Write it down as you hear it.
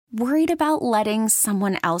Worried about letting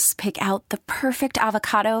someone else pick out the perfect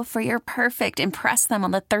avocado for your perfect impress them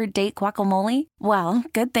on the third date guacamole? Well,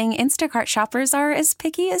 good thing Instacart shoppers are as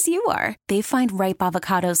picky as you are. They find ripe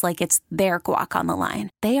avocados like it's their guac on the line.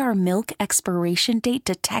 They are milk expiration date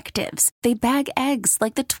detectives. They bag eggs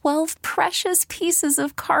like the 12 precious pieces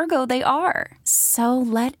of cargo they are. So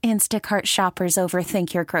let Instacart shoppers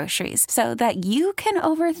overthink your groceries so that you can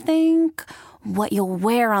overthink what you'll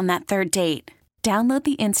wear on that third date. Download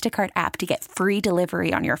the Instacart app to get free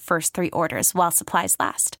delivery on your first 3 orders while supplies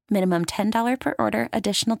last. Minimum $10 per order.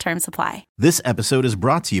 Additional terms apply. This episode is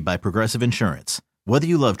brought to you by Progressive Insurance. Whether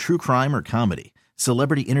you love true crime or comedy,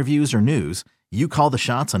 celebrity interviews or news, you call the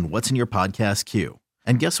shots on what's in your podcast queue.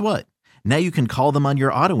 And guess what? Now you can call them on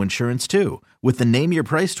your auto insurance too with the Name Your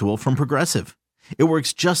Price tool from Progressive. It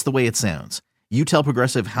works just the way it sounds. You tell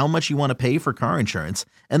Progressive how much you want to pay for car insurance,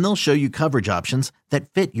 and they'll show you coverage options that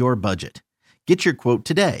fit your budget. Get your quote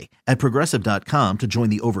today at Progressive.com to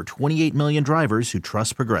join the over 28 million drivers who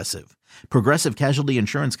trust Progressive. Progressive Casualty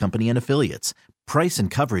Insurance Company and Affiliates. Price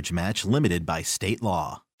and coverage match limited by state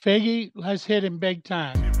law. Figgy, let's hit him big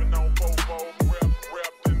time.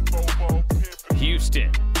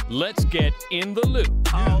 Houston, let's get in the loop.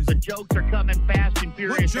 Oh, the jokes are coming fast and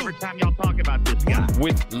furious every time y'all talk about this guy.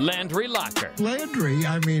 With Landry Locker. Landry,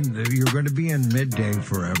 I mean, you're going to be in midday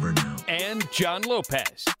forever now. And John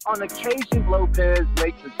Lopez. On occasion, Lopez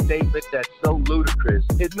makes a statement that's so ludicrous,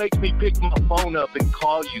 it makes me pick my phone up and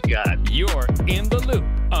call you guys. You're in the loop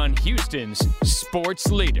on Houston's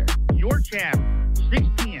sports leader. Your champ,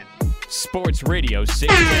 610. Sports Radio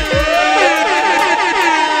 610.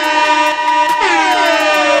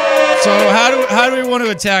 So how do we want to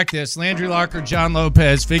attack this? Landry Locker, John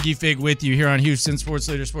Lopez, Figgy Fig with you here on Houston Sports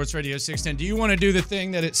Leader, Sports Radio 610. Do you want to do the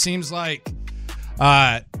thing that it seems like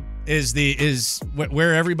is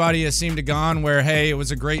where everybody has seemed to gone? Where hey, it was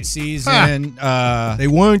a great season. They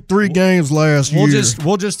won 3 games last year.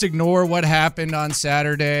 We'll just ignore what happened on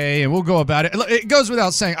Saturday and we'll go about it. It goes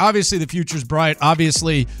without saying. Obviously, the future's bright.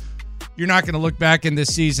 Obviously, you're not going to look back in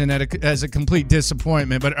this season as a complete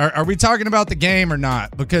disappointment, but are we talking about the game or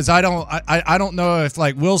not? Because I don't know if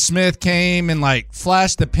like Will Smith came and like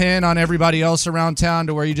flashed the pin on everybody else around town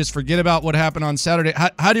to where you just forget about what happened on Saturday.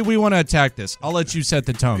 How do we want to attack this? I'll let you set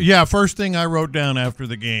the tone. Yeah, first thing I wrote down after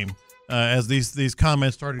the game as these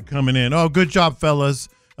comments started coming in. Oh, good job, fellas.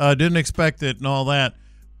 Didn't expect it and all that.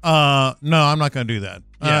 No, I'm not going to do that.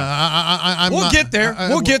 Yeah. We'll get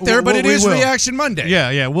there, but it is Reaction Monday.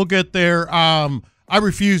 Yeah, we'll get there. I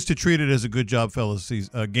refuse to treat it as a good job, fellas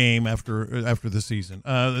game after the season.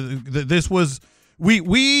 This was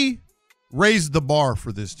we raised the bar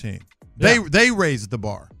for this team. Yeah. They raised the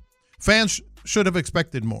bar. Fans should have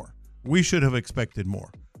expected more. We should have expected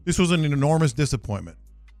more. This was an enormous disappointment.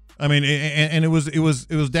 I mean, and it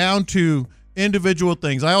was down to individual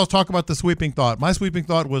things. I always talk about the sweeping thought. My sweeping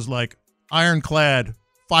thought was like ironclad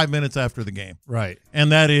 5 minutes after the game. Right.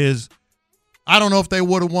 And that is, I don't know if they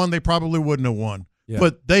would have won. They probably wouldn't have won. Yeah.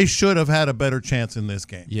 But they should have had a better chance in this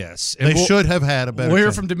game. Yes. They should have had a better chance. We'll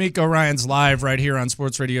hear from DeMeco Ryans live right here on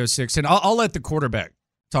Sports Radio 6. And I'll let the quarterback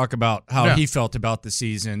talk about how he felt about the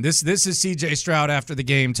season. This is C.J. Stroud after the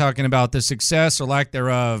game talking about the success or lack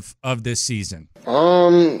thereof of this season. I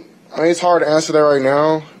mean, it's hard to answer that right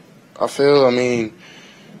now. I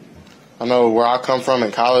know where I come from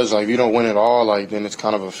in college, like, if you don't win it all, like, then it's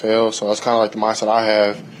kind of a fail. So that's kind of like the mindset I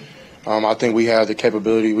have. I think we have the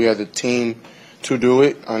capability, we have the team to do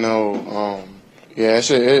it. I know,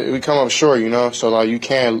 we come up short, you know. So, like, you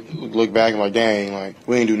can't look back and like, dang, like,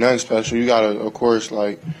 we didn't do nothing special. You got to, of course,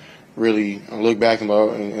 like, really look back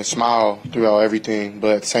and smile throughout everything.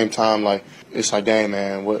 But at the same time, like, it's like, dang,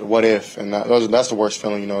 man, what if? And that's the worst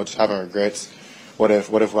feeling, you know, just having regrets. What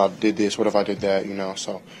if I did this? What if I did that? You know,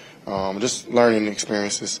 so just learning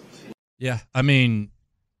experiences. Yeah, I mean,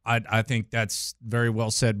 I think that's very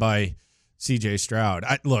well said by C.J. Stroud.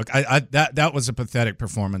 That was a pathetic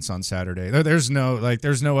performance on Saturday. There's no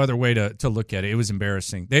other way to look at it. It was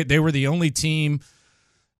embarrassing. They were the only team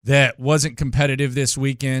that wasn't competitive this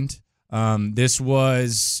weekend. This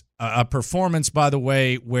was a performance, by the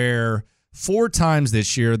way, where 4 times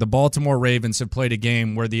this year, the Baltimore Ravens have played a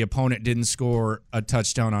game where the opponent didn't score a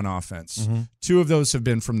touchdown on offense. Mm-hmm. 2 of those have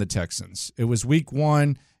been from the Texans. It was week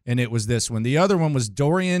 1, and it was this one. The other one was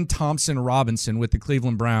Dorian Thompson-Robinson with the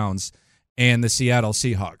Cleveland Browns and the Seattle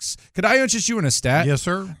Seahawks. Could I interest you in a stat? Yes,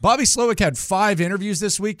 sir. Bobby Slowick had 5 interviews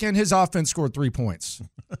this weekend. His offense scored 3 points.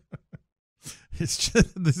 It's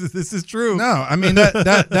just, this is true. No, I mean that's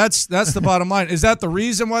the bottom line. Is that the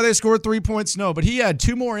reason why they scored 3 points? No, but he had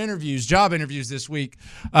 2 more job interviews this week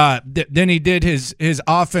than he did his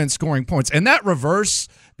offense scoring points. And that reverse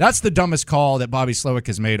That's the dumbest call that Bobby Slowick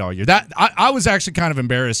has made all year. That I was actually kind of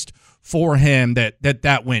embarrassed for him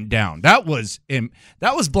that went down. That was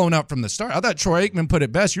blown up from the start. I thought Troy Aikman put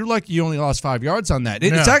it best. You're lucky you only lost 5 yards on that.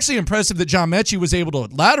 It's actually impressive that John Mechie was able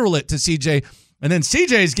to lateral it to CJ, and then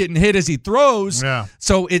CJ is getting hit as he throws. Yeah.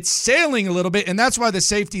 So it's sailing a little bit, and that's why the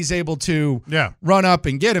safety is able to run up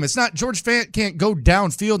and get him. It's not George Fant can't go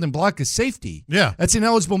downfield and block a safety. Yeah. That's an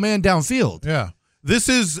eligible man downfield. Yeah. This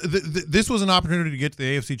was an opportunity to get to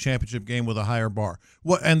the AFC Championship game with a higher bar.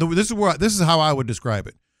 This is how I would describe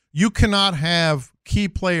it. You cannot have key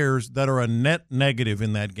players that are a net negative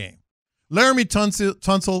in that game. Laramie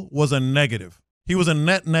Tunsil was a negative. He was a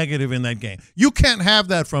net negative in that game. You can't have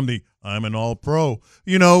that from the I'm an all-pro,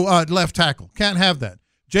 left tackle. Can't have that.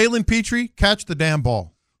 Jalen Petrie, catch the damn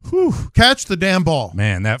ball. Whew, catch the damn ball.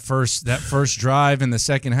 Man, that first drive in the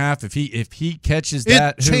second half, if he catches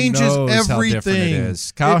that, it changes who knows everything. How different it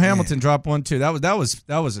is. Kyle Hamilton dropped one too. That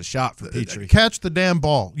was a shot for Petrie. Catch the damn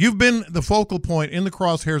ball. You've been the focal point in the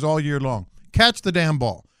crosshairs all year long. Catch the damn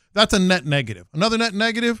ball. That's a net negative. Another net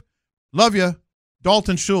negative, love you,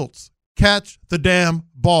 Dalton Schultz. Catch the damn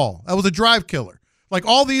ball. That was a drive killer. Like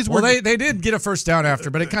all these were. Well, they did get a first down after,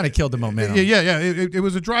 but it kind of killed the momentum. Yeah. It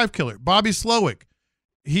was a drive killer. Bobby Slowick.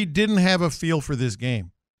 He didn't have a feel for this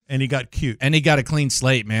game, and he got cute. And he got a clean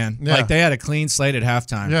slate, man. Yeah. Like they had a clean slate at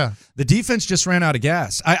halftime. Yeah. The defense just ran out of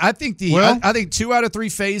gas. I think 2 out of 3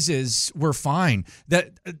 phases were fine.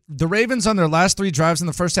 That the Ravens on their last 3 drives in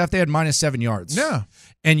the first half, they had -7 yards. Yeah.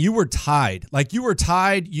 And you were tied.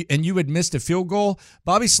 And you had missed a field goal.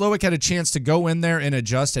 Bobby Slowick had a chance to go in there and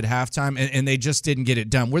adjust at halftime, and they just didn't get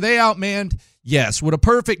it done. Were they outmanned? Yes. Would a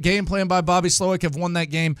perfect game plan by Bobby Slowick have won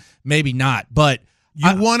that game? Maybe not. But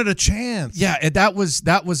you wanted a chance. Yeah, that was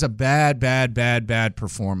a bad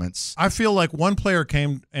performance. I feel like one player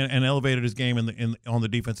came and elevated his game on the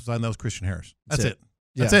defensive side, and that was Christian Harris. That's it.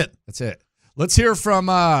 That's it. Let's hear from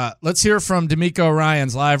DeMeco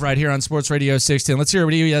Ryans live right here on Sports Radio 610. Let's hear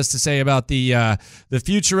what he has to say about the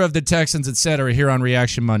future of the Texans, etc. here on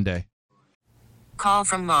Reaction Monday. Call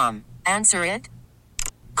from mom. Answer it.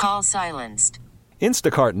 Call silenced.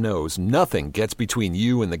 Instacart knows nothing gets between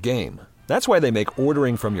you and the game. That's why they make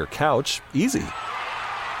ordering from your couch easy.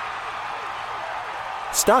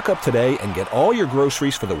 Stock up today and get all your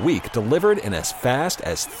groceries for the week delivered in as fast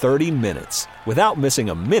as 30 minutes without missing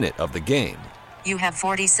a minute of the game. You have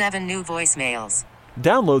 47 new voicemails.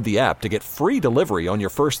 Download the app to get free delivery on your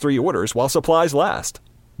first 3 orders while supplies last.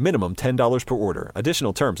 Minimum $10 per order.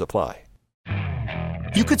 Additional terms apply.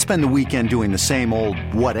 You could spend the weekend doing the same old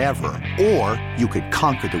whatever, or you could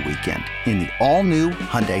conquer the weekend in the all-new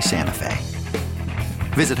Hyundai Santa Fe.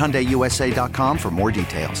 Visit HyundaiUSA.com for more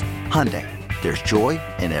details. Hyundai, there's joy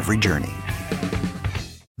in every journey.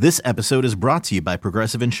 This episode is brought to you by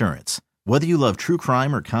Progressive Insurance. Whether you love true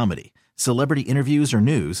crime or comedy, celebrity interviews or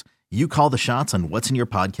news, you call the shots on what's in your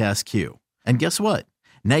podcast queue. And guess what?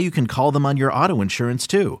 Now you can call them on your auto insurance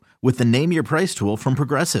too with the Name Your Price tool from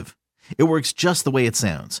Progressive. It works just the way it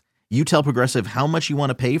sounds. You tell Progressive how much you want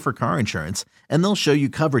to pay for car insurance, and they'll show you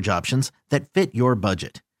coverage options that fit your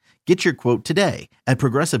budget. Get your quote today at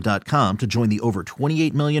Progressive.com to join the over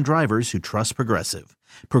 28 million drivers who trust Progressive.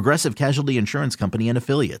 Progressive Casualty Insurance Company and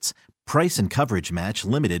Affiliates. Price and coverage match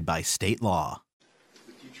limited by state law.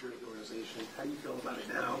 The future of the organization, how do you feel about it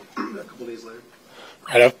now, a couple days later?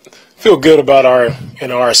 Right, I feel good about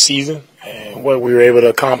our season and what we were able to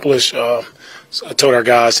accomplish. So I told our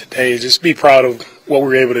guys today, just be proud of what we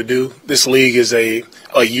were able to do. This league is a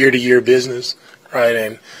year-to-year business, right?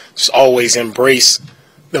 And just always embrace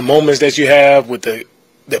the moments that you have with the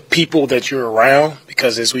people that you're around,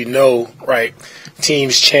 because as we know, right,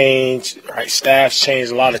 teams change, right, staffs change,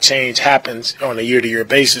 a lot of change happens on a year-to-year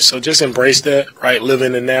basis. So just embrace that, right, live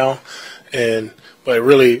in the now, but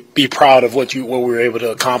really be proud of what we were able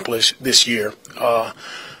to accomplish this year.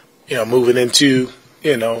 Moving into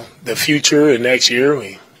the future and next year,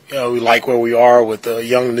 we like where we are with the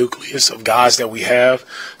young nucleus of guys that we have.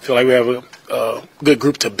 I feel like we have a good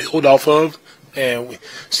group to build off of, and we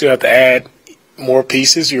still have to add more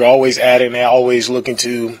pieces. You're always adding and always looking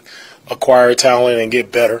to acquire talent and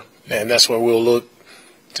get better, and that's where we'll look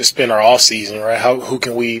to spend our off season, right? Who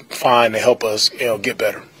can we find to help us, get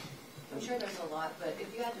better? I'm sure there's a lot, but if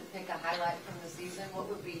you had to pick a highlight from the season, what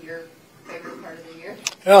would be your favorite part of the year?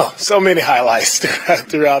 Oh, so many highlights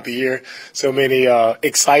throughout the year. So many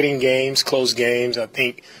exciting games, close games. I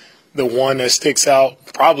think the one that sticks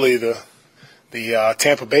out, probably the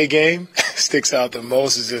Tampa Bay game, sticks out the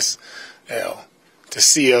most is just, to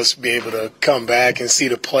see us be able to come back and see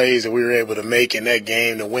the plays that we were able to make in that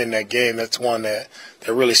game to win that game. That's one that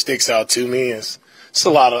really sticks out to me. Is it's a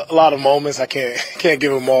lot of moments. I can't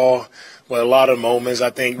give them all, but a lot of moments. I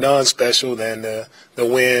think none special than the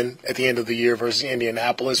win at the end of the year versus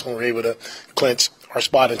Indianapolis when we were able to clinch our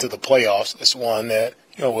spot into the playoffs. It's one that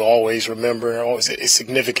we'll always remember. Always a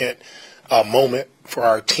significant moment for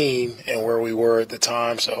our team and where we were at the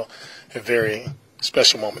time. So a very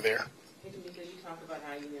special moment there. Because you talked about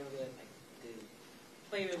how that the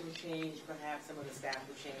players will change, perhaps some of the staff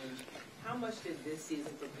will change. How much did this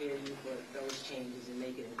season prepare you for those changes and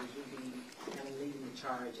make it? Would you be kind of leading the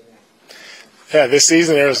charge in that? Yeah, this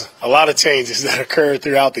season there's a lot of changes that occurred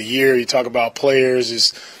throughout the year. You talk about players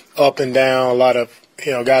just up and down. A lot of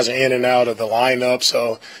guys are in and out of the lineup.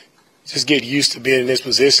 So just get used to being in this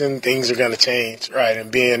position. Things are going to change, right?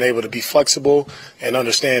 And being able to be flexible and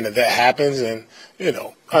understand that happens. And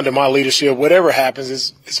under my leadership, whatever happens,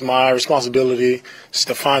 it's my responsibility is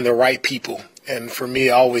to find the right people. And for me,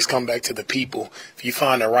 I always come back to the people. If you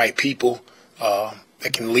find the right people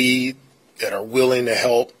that can lead, that are willing to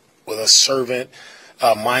help with a servant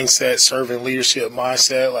mindset, servant leadership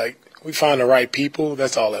mindset, like we find the right people,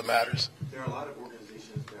 that's all that matters. There are a lot of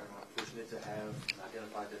organizations that are not fortunate to have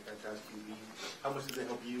identified their franchise QB. How much does it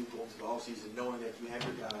help you go into the offseason knowing that you have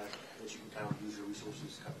your guy that you can kind of use your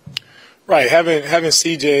resources coming up? Right, having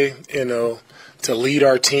CJ, to lead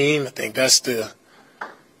our team, I think that's the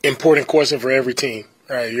important question for every team.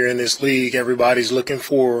 Right, you're in this league, everybody's looking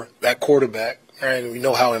for that quarterback. Right, and we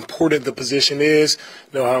know how important the position is.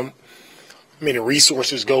 Know how many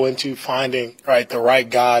resources go into finding the right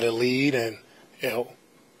guy to lead, and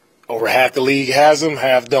over half the league has them,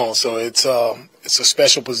 half don't. So it's a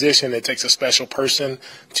special position. It takes a special person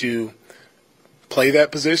to play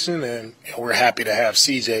that position, and we're happy to have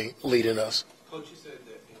CJ leading us. Coach, you said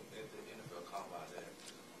that at the NFL Combine that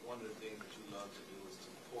one of the things that you love to do is to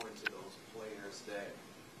pour into those players that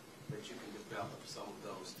you can develop some of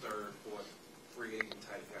those third, fourth free agent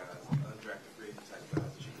type guys, undrafted free agent type guys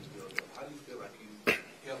that you can build up. How do you feel like you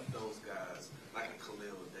help those guys, like a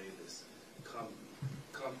Khalil Davis, come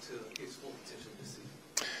to his full potential this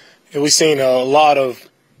season? Yeah, we've seen a lot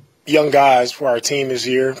of young guys for our team this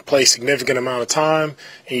year play a significant amount of time,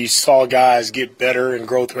 and you saw guys get better and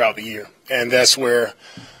grow throughout the year. And that's where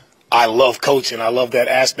I love coaching. I love that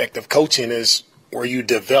aspect of coaching is where you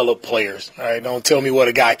develop players. All right? Don't tell me what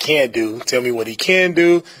a guy can't do. Tell me what he can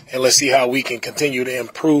do, and let's see how we can continue to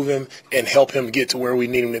improve him and help him get to where we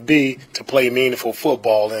need him to be to play meaningful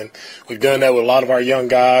football. And we've done that with a lot of our young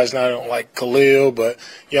guys, not like Khalil, but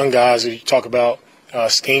young guys that you talk about,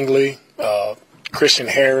 Stingley, Christian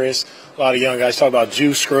Harris, a lot of young guys. Talk about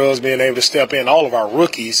Juice Scruggs being able to step in. All of our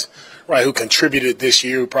rookies, right, who contributed this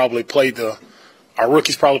year, our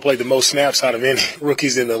rookies probably played the most snaps out of any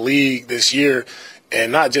rookies in the league this year,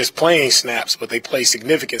 and not just playing snaps, but they played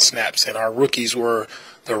significant snaps. And our rookies were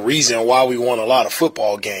the reason why we won a lot of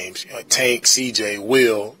football games. Tank, CJ,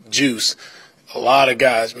 Will, Juice, a lot of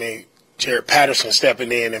guys. Jared Patterson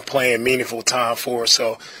stepping in and playing meaningful time for us.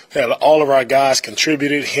 So all of our guys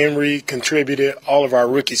contributed. Henry contributed. All of our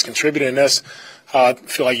rookies contributed. And that's how I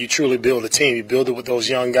feel like you truly build a team. You build it with those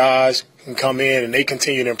young guys who can come in and they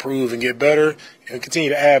continue to improve and get better and continue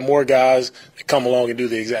to add more guys that come along and do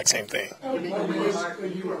the exact same thing. When you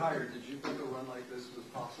were hired, did you think a run like this was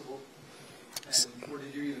possible? Or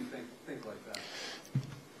did you even think like that?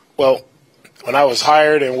 Well, when I was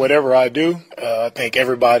hired and whatever I do, I think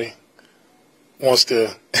everybody wants to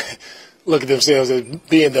look at themselves as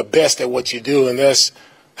being the best at what you do, and that's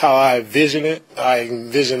how I envision it. I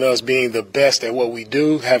envision us being the best at what we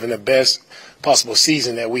do, having the best possible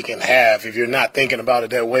season that we can have. If you're not thinking about it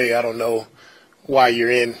that way, I don't know why you're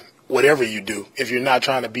in whatever you do. If you're not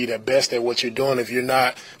trying to be the best at what you're doing, if you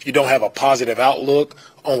don't have a positive outlook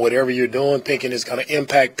on whatever you're doing, thinking it's going to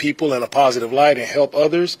impact people in a positive light and help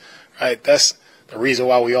others, right? That's the reason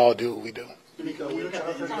why we all do what we do.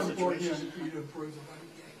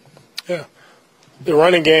 Yeah, the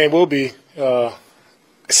running game will be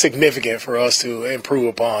significant for us to improve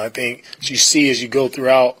upon. I think you see as you go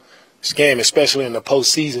throughout this game, especially in the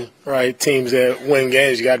postseason, right? Teams that win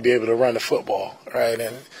games, you got to be able to run the football, right,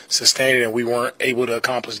 and sustain it. And we weren't able to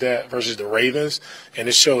accomplish that versus the Ravens, and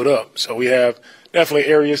it showed up. So we have definitely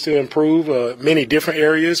areas to improve, many different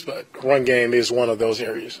areas, but run game is one of those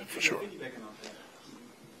areas for sure.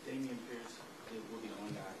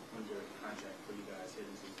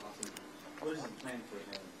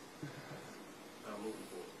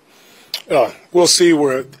 We'll see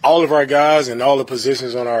where all of our guys and all the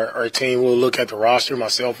positions on our team will look at the roster,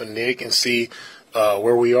 myself and Nick, and see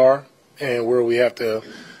where we are and where we have to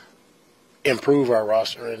improve our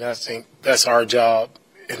roster. And I think that's our job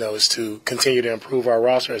is to continue to improve our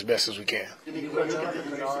roster as best as we can. Did you look at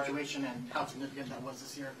the Raiders situation and how significant that was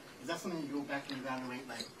this year? Is that something you go back and evaluate,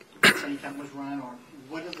 like training camp was run, or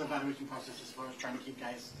what is the evaluation process as far as trying to keep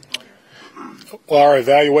guys here? Well, our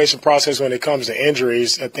evaluation process when it comes to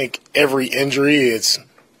injuries, I think every injury it's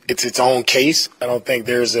its own case. I don't think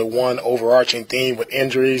there's a one overarching theme with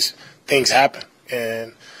injuries. Things happen,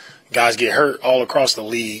 and guys get hurt all across the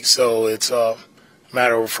league. So it's a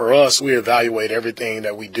matter of, for us, we evaluate everything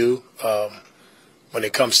that we do when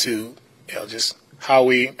it comes to just how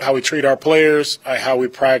we treat our players, how we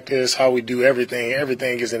practice, how we do everything.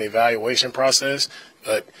 Everything is an evaluation process,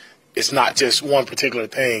 but it's not just one particular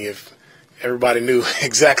thing. If everybody knew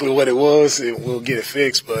exactly what it was, we'll get it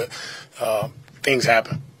fixed, but things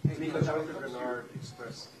happen. Coach, how did Bernard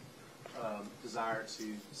express desire to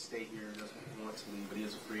stay here? He doesn't want to leave, but he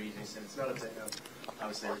is a free agent. He said it's not up to him.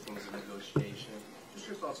 Obviously, everything is a negotiation. Just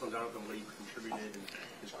your thoughts on Jonathan, what he contributed and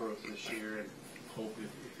his growth this year, and hope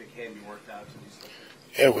if it can be worked out to do something.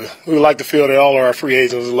 Yeah, we like to feel that all of our free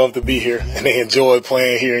agents love to be here, and they enjoy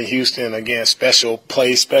playing here in Houston. Again, special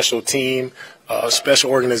place, special team,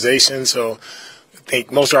 special organization. So I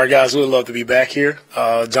think most of our guys would love to be back here.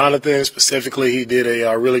 Jonathan specifically, he did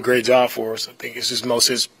a really great job for us. I think it's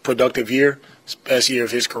his productive year, best year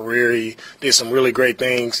of his career. He did some really great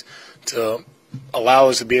things to allow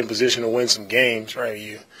us to be in position to win some games.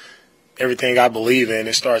 Right, everything I believe in,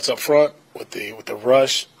 it starts up front with the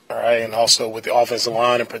rush. All right, and also with the offensive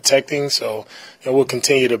line and protecting. So we'll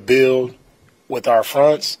continue to build with our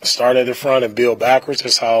fronts, start at the front and build backwards.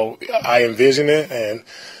 That's how I envision it. And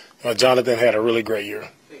Jonathan had a really great year.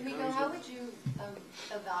 DeMeco, how would you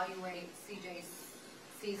evaluate CJ's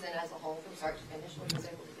season as a whole from start to finish, what he was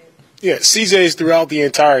able to do? Yeah, CJ's throughout the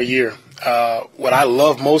entire year. What I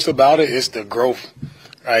love most about it is the growth.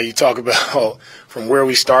 Right, you talk about from where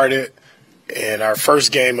we started in our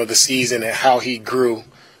first game of the season and how he grew.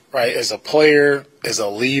 Right, as a player, as a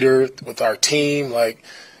leader with our team,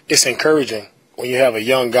 it's encouraging when you have a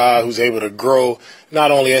young guy who's able to grow,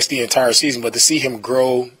 not only as the entire season, but to see him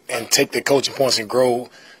grow and take the coaching points and grow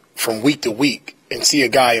from week to week and see a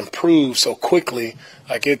guy improve so quickly.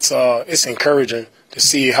 It's encouraging to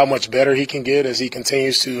see how much better he can get as he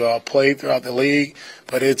continues to play throughout the league.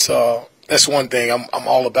 But that's one thing I'm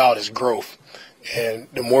all about is growth. And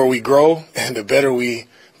the more we grow and the better we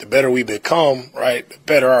become, right, the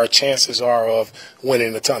better our chances are of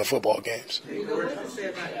winning a ton of football games. What does it say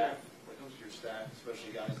about when it comes to your staff,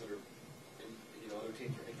 especially guys that are, other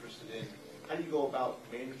teams are interested in? How do you go about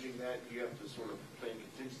managing that? Do you have to sort of plan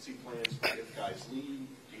contingency plans if guys leave?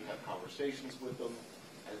 Do you have conversations with them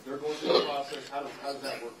as they're going through the process? How does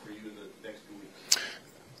that work for you in the next 2 weeks?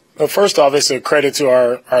 Well, first off, it's a credit to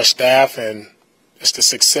our staff and it's the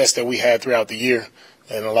success that we had throughout the year.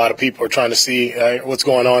 And a lot of people are trying to see what's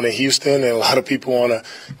going on in Houston, and a lot of people want to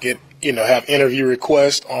get, have interview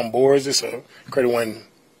requests on boards. It's a credit when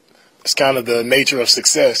it's kind of the nature of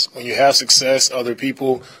success. When you have success, other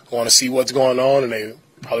people want to see what's going on, and they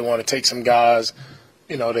probably want to take some guys,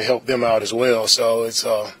 to help them out as well. So it's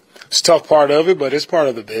a tough part of it, but it's part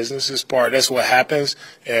of the business. That's what happens,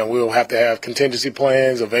 and we'll have to have contingency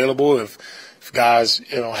plans available if guys,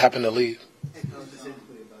 happen to leave.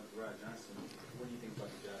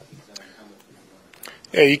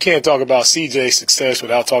 Yeah, you can't talk about CJ's success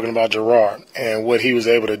without talking about Gerard and what he was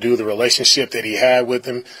able to do, the relationship that he had with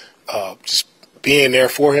him, just being there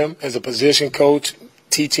for him as a position coach,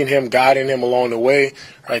 teaching him, guiding him along the way.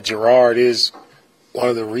 Right, Gerard is one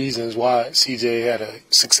of the reasons why CJ had a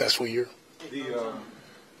successful year. A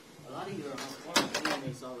lot of your former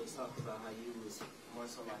teammates always talk about how you was more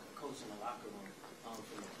so like a coach in the locker room from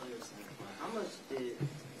the players' standpoint. How much did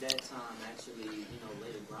that time actually,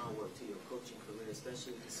 lay the groundwork to your coaching career,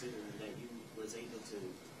 especially considering that you was able to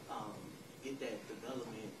get that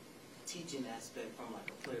development, teaching aspect from like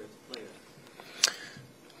a player to player?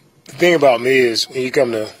 The thing about me is when you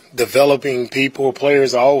come to developing people,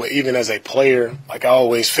 players, even as a player, I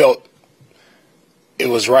always felt it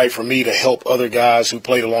was right for me to help other guys who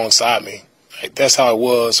played alongside me. That's how it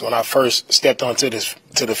was when I first stepped onto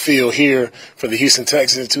the field here for the Houston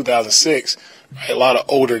Texans in 2006. A lot of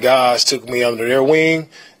older guys took me under their wing,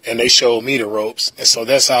 and they showed me the ropes. And so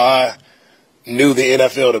that's how I knew the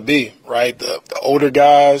NFL to be, right? The older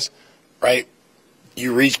guys, right,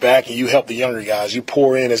 you reach back and you help the younger guys. You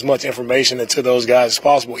pour in as much information into those guys as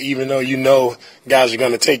possible, even though guys are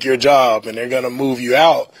going to take your job and they're going to move you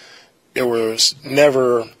out. There was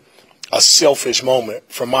never a selfish moment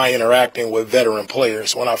from my interacting with veteran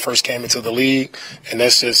players when I first came into the league, and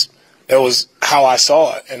that's that was how I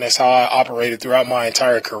saw it, and that's how I operated throughout my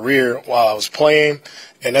entire career while I was playing.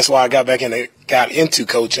 And that's why I got into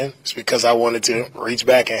coaching. It's because I wanted to reach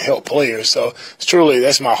back and help players. So it's truly,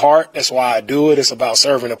 that's my heart. That's why I do it. It's about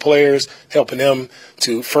serving the players, helping them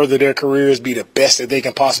to further their careers, be the best that they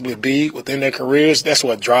can possibly be within their careers. That's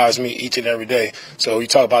what drives me each and every day. So you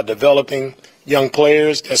talk about developing young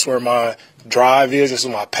players. That's where my drive is. That's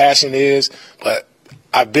where my passion is. But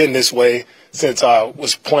I've been this way since I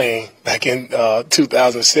was playing back in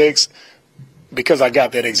 2006. Because I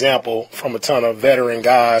got that example from a ton of veteran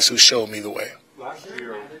guys who showed me the way. Last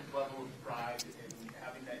year, added level of pride in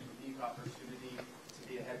having that unique opportunity to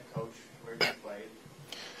be a head coach where you played.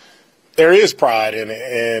 There is pride in it,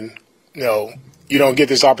 and you don't get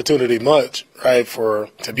this opportunity much, right?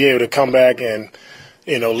 To be able to come back and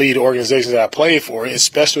lead organizations that I played for. It's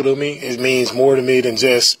special to me. It means more to me than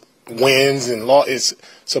just wins and loss.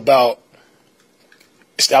 It's about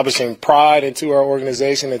establishing pride into our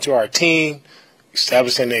organization, into our team,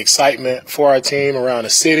 establishing the excitement for our team around the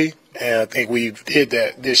city, and I think we did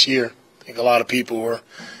that this year. I think a lot of people were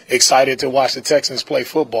excited to watch the Texans play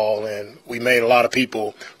football, and we made a lot of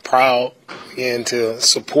people proud and to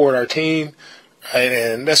support our team, right?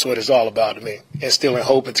 And that's what it's all about to me, instilling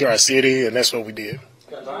hope into our city, and that's what we did.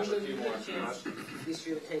 This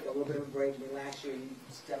year to take a little bit of a break, and last year you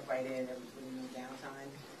stepped right in and no downtime.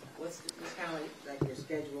 What's kind of like your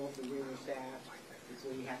schedule for you and your staff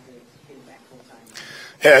before you have to hit it back full time?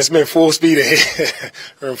 Yeah, it's been full speed ahead.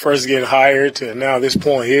 From first getting hired to now this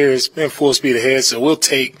point here, it's been full speed ahead. So we'll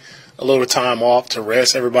take a little time off to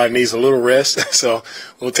rest. Everybody needs a little rest. So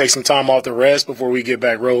we'll take some time off to rest before we get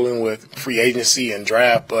back rolling with free agency and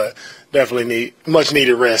draft. But definitely much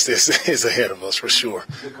needed rest is ahead of us for sure.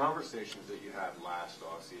 The conversations that you had last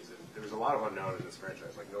offseason, there was a lot of unknown in this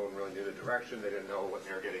franchise. Like no one really knew the direction. They didn't know what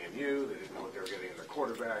they were getting in you. They didn't know what they were getting in their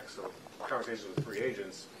quarterback. So conversations with free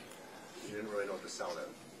agents, you didn't really know what to sell them.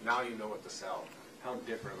 Now you know what to sell. How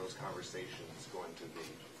different are those conversations going to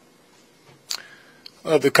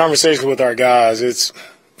be? The conversation with our guys, it's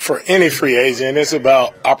for any free agent, it's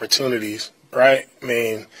about opportunities, right? I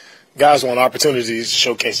mean, guys want opportunities to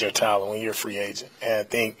showcase their talent when you're a free agent. And I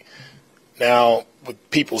think now with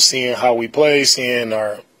people seeing how we play, seeing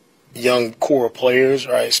our young core players,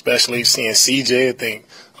 right, especially seeing CJ, I think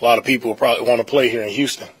a lot of people probably want to play here in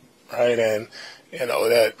Houston, right? And,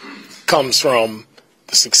 that comes from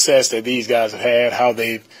the success that these guys have had, how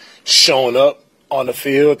they've shown up on the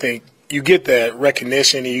field. I think you get that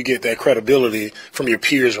recognition and you get that credibility from your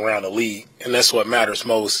peers around the league, and that's what matters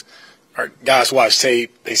most. Our guys watch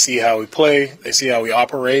tape, they see how we play, they see how we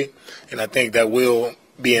operate, and I think that will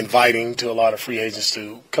be inviting to a lot of free agents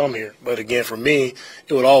to come here. But again, for me,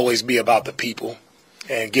 it would always be about the people,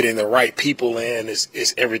 and getting the right people in is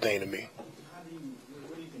everything to me.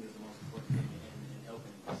 What do you think is the most important thing in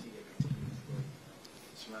helping CJ continue to grow,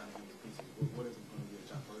 surrounding him with pieces? What is going to be the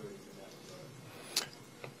top priorities in that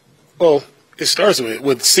regard? Well, it starts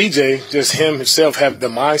with CJ, just him himself have the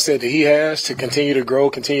mindset that he has to continue to grow,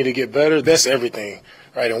 continue to get better. That's everything,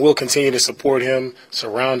 right? And we'll continue to support him,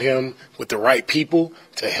 surround him with the right people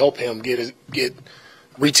to help him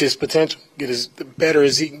reach his potential, get better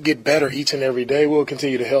each and every day. We'll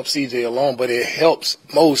continue to help CJ along, but it helps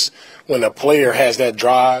most when a player has that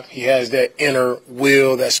drive, he has that inner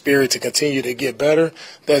will, that spirit to continue to get better.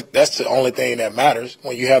 That's the only thing that matters.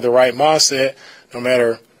 When you have the right mindset, no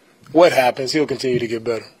matter what happens, he'll continue to get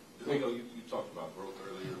better. DeMeco, you talked about growth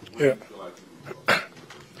earlier. Yeah. Do you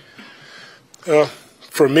feel like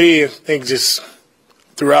For me, I think just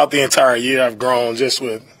throughout the entire year, I've grown just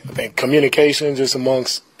with, I think, communication just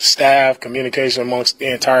amongst staff, communication amongst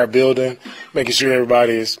the entire building, making sure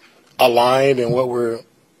everybody is aligned in what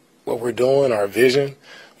we're doing, our vision.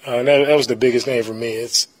 And that was the biggest thing for me.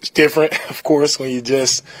 It's different, of course, when you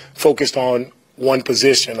just focused on one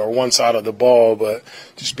position or one side of the ball, but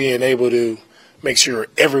just being able to make sure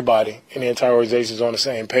everybody in the entire organization is on the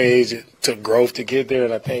same page. It took growth to get there,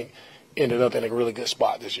 and I think ended up in a really good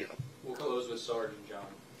spot this year. We'll close with Sergeant John.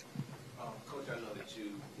 Coach, I know that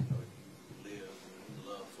you live and you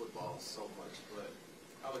love football so much, but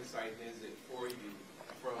how exciting is it for you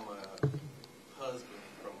from a husband,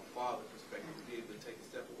 from a father perspective, to be able to take a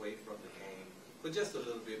step away from the game, but just a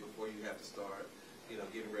little bit before you have to start,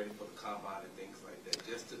 getting ready for the combine and things like that,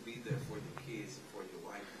 just to be there for your kids and for your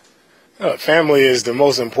wife? Family is the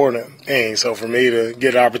most important thing. So for me to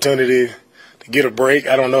get an opportunity to get a break,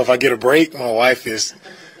 I don't know if I get a break. My wife is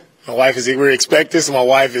eager to expect this. My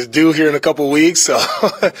wife is due here in a couple of weeks, so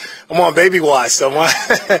I'm on baby watch. So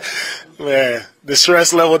Man, the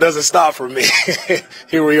stress level doesn't stop for me.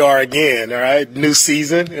 Here we are again, all right? New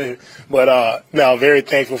season. But, no, very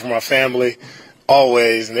thankful for my family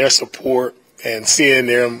always and their support and seeing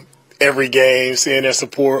them every game, seeing their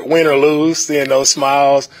support, win or lose, seeing those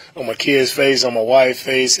smiles on my kids' face, on my wife's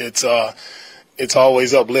face. It's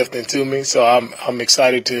always uplifting to me. So I'm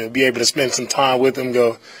excited to be able to spend some time with them,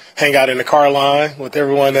 go hang out in the car line with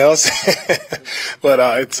everyone else.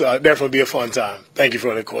 But it's definitely be a fun time. Thank you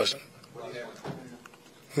for the question.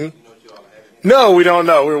 No, we don't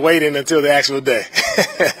know. We're waiting until the actual day.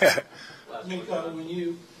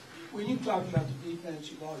 DeMeco, when you talk about the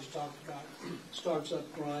defense, you've always talked about starts up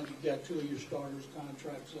front. You've got two of your starters'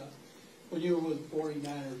 contracts up. When you were with the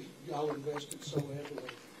 49ers, y'all invested so heavily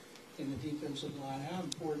in the defensive line. How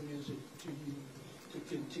important is it to you to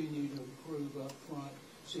continue to improve up front,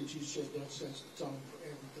 since you said that sets the tone for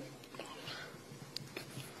everything?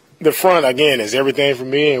 The front, again, is everything for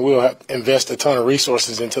me, and we'll invest a ton of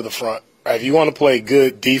resources into the front. Right? If you want to play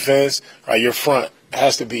good defense, right, your front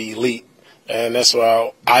has to be elite. And that's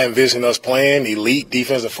why I envision us playing elite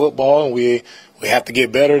defensive football, and we have to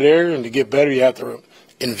get better there. And to get better, you have to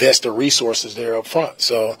invest the resources there up front.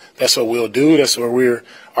 So that's what we'll do. That's where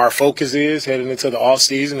our focus is heading into the off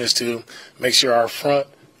season, is to make sure our front,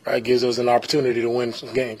 right, gives us an opportunity to win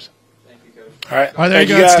some games. All right. There you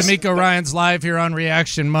go. It's DeMeco Ryans live here on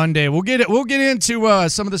Reaction Monday. We'll get into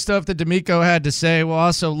some of the stuff that DeMeco had to say. We'll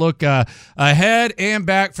also look ahead and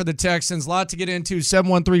back for the Texans. A lot to get into.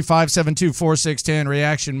 713-572-4610.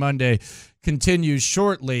 Reaction Monday continues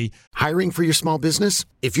shortly. Hiring for your small business?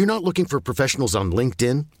 If you're not looking for professionals on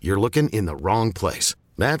LinkedIn, you're looking in the wrong place.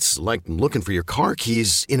 That's like looking for your car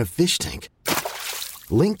keys in a fish tank.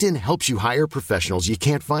 LinkedIn helps you hire professionals you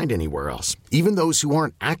can't find anywhere else, even those who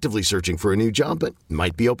aren't actively searching for a new job but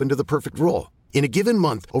might be open to the perfect role. In a given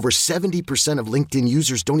month, over 70% of LinkedIn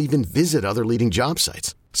users don't even visit other leading job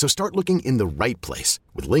sites. So start looking in the right place.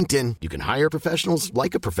 With LinkedIn, you can hire professionals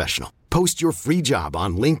like a professional. Post your free job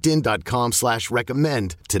on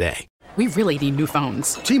linkedin.com/recommend today. We really need new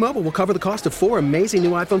phones. T-Mobile will cover the cost of 4 amazing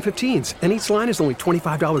new iPhone 15s, and each line is only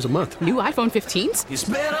 $25 a month. New iPhone 15s? It's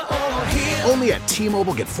better over here. Only at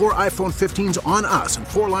T-Mobile, get 4 iPhone 15s on us and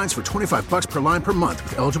 4 lines for $25 per line per month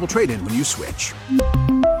with eligible trade-in when you switch.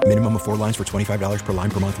 Minimum of 4 lines for $25 per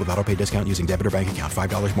line per month with autopay discount using debit or bank account.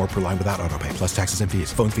 $5 more per line without autopay, plus taxes and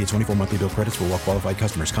fees. Phone fee at 24 monthly bill credits for well-qualified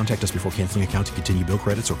customers. Contact us before canceling account to continue bill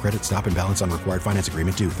credits or credit stop and balance on required finance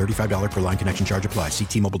agreement due. $35 per line connection charge applies. See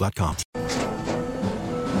T-Mobile.com.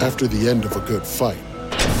 After the end of a good fight,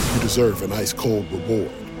 you deserve an ice-cold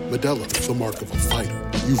reward. Modelo is the mark of a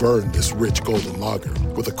fighter. You've earned this rich golden lager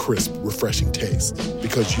with a crisp, refreshing taste.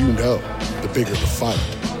 Because you know, the bigger the fight,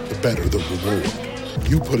 the better the reward.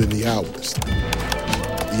 You put in the hours,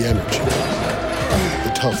 the energy,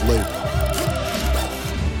 the tough labor.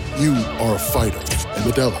 You are a fighter, and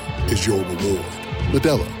Modelo is your reward.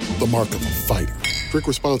 Modelo, the mark of a fighter. Drink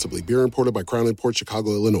responsibly. Beer imported by Crown Imports,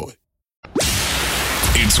 Chicago, Illinois.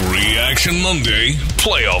 It's Reaction Monday,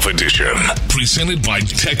 Playoff Edition. Presented by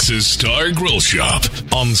Texas Star Grill Shop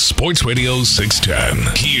on Sports Radio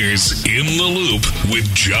 610. Here's In the Loop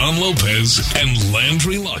with John Lopez and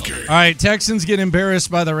Landry Locker. All right, Texans get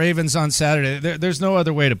embarrassed by the Ravens on Saturday. There's no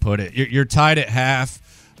other way to put it. You're tied at half,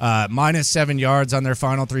 minus 7 yards on their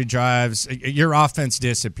final 3 drives. Your offense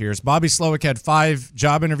disappears. Bobby Slowick had 5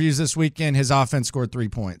 job interviews this weekend. His offense scored 3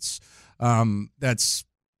 points. That's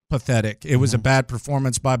pathetic. It was a bad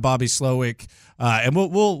performance by Bobby Slowick, and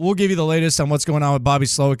we'll give you the latest on what's going on with Bobby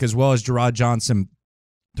Slowick as well as Gerard Johnson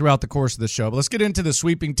throughout the course of the show. But let's get into the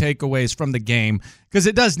sweeping takeaways from the game, because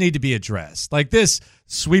it does need to be addressed. Like this,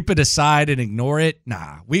 sweep it aside and ignore it.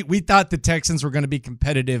 Nah, we thought the Texans were going to be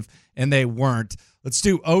competitive, and they weren't. Let's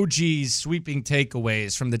do OG's sweeping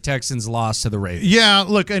takeaways from the Texans' loss to the Ravens. Yeah,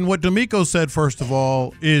 look, and what DeMeco said, first of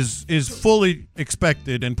all, is fully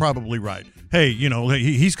expected and probably right. Hey,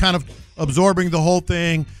 he's kind of absorbing the whole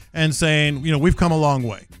thing and saying, we've come a long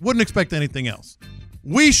way. Wouldn't expect anything else.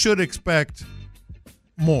 We should expect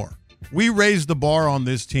more. We raised the bar on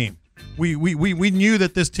this team. We knew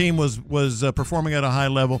that this team was performing at a high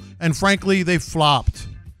level, and frankly, they flopped.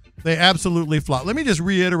 They absolutely flopped. Let me just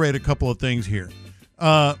reiterate a couple of things here.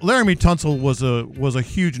 Laramie Tunsil was a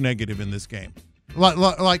huge negative in this game.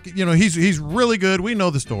 He's really good. We know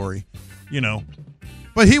the story,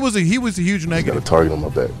 But he was a huge negative. Got a target on my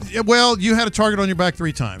back. Well, you had a target on your back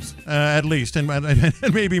 3 times, at least, and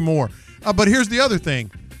maybe more. But here's the other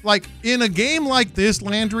thing. Like, in a game like this,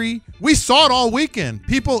 Landry, we saw it all weekend.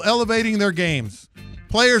 People elevating their games.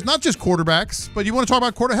 Players, not just quarterbacks, but you want to talk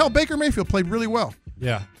about Hell, Baker Mayfield played really well.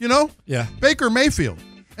 Yeah. Yeah. Baker Mayfield.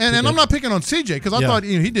 And I'm not picking on CJ because I thought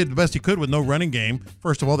he did the best he could with no running game.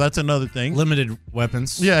 First of all, that's another thing. Limited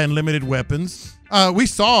weapons. Yeah, and limited weapons. We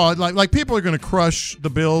saw like people are going to crush the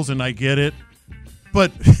Bills, and I get it,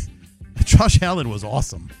 but Josh Allen was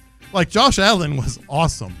awesome. Like Josh Allen was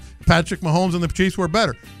awesome. Patrick Mahomes and the Chiefs were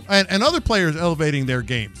better, and other players elevating their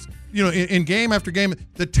games. In game after game,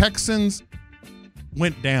 the Texans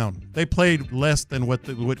went down. They played less than what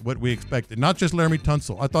we expected. Not just Laramie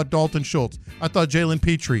Tunsil. I thought Dalton Schultz. I thought Jalen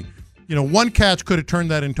Petrie. One catch could have turned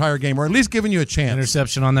that entire game, or at least given you a chance.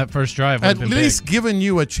 Interception on that first drive. At least given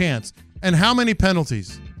you a chance. And how many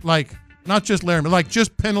penalties? Like, not just Laramie, like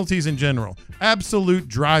just penalties in general. Absolute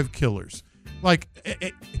drive killers. Like,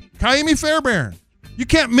 Kaimi Fairbairn. You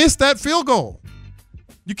can't miss that field goal.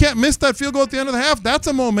 You can't miss that field goal at the end of the half. That's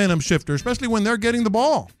a momentum shifter, especially when they're getting the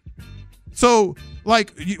ball. So,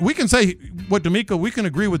 like, we can say what DeMeco, we can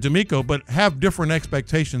agree with DeMeco, but have different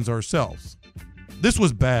expectations ourselves. This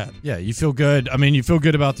was bad. Yeah, you feel good. I mean, you feel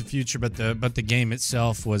good about the future, but the game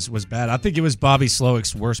itself was bad. I think it was Bobby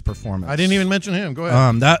Slowick's worst performance. I didn't even mention him. Go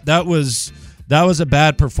ahead. That was a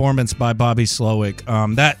bad performance by Bobby Slowick.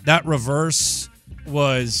 That reverse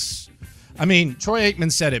was. I mean, Troy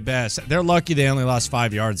Aikman said it best. They're lucky they only lost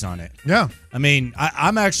 5 yards on it. Yeah. I mean,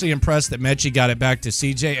 I'm actually impressed that Mechie got it back to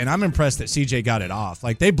CJ, and I'm impressed that CJ got it off.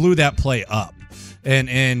 Like, they blew that play up.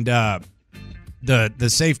 And the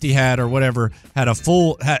safety had or whatever had a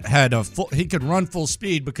full he could run full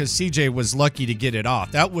speed because CJ was lucky to get it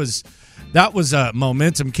off. That was a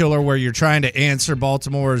momentum killer where you're trying to answer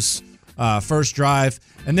Baltimore's first drive.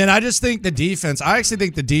 And then I actually think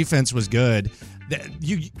the defense was good.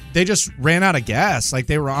 They just ran out of gas. Like,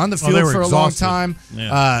 they were on the field for a long time.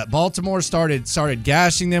 Yeah. Baltimore started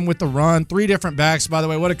gashing them with the run. 3 different backs, by the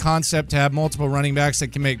way. What a concept to have multiple running backs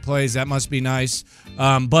that can make plays. That must be nice.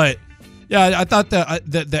 But yeah, I thought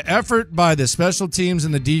the effort by the special teams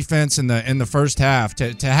and the defense in the first half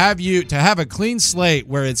to have a clean slate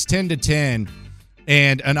where it's 10-10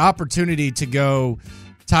 and an opportunity to go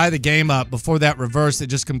tie the game up before that reverse that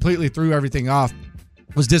just completely threw everything off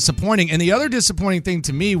was disappointing. And the other disappointing thing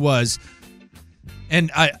to me was,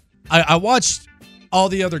 and I watched all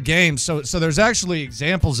the other games, so there's actually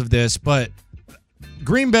examples of this, but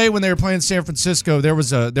Green Bay, when they were playing San Francisco, there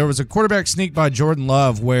was a quarterback sneak by Jordan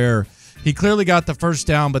Love where he clearly got the first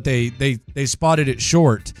down, but they spotted it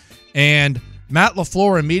short. And Matt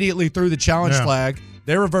LaFleur immediately threw the challenge flag.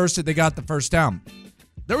 They reversed it. They got the first down.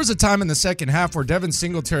 There was a time in the second half where Devin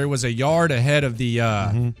Singletary was a yard ahead of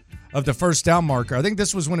the first down marker. I think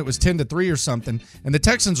this was when it was 10-3 or something. And the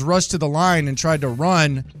Texans rushed to the line and tried to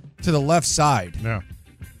run to the left side. Yeah.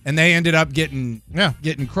 And they ended up getting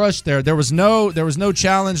crushed there. There was no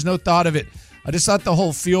challenge, no thought of it. I just thought the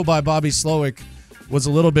whole feel by Bobby Slowick was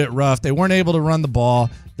a little bit rough. They weren't able to run the ball.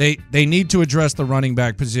 They need to address the running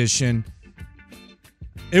back position.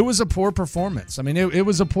 It was a poor performance. I mean, it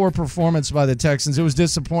was a poor performance by the Texans. It was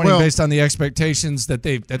disappointing based on the expectations that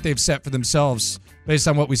they've set for themselves based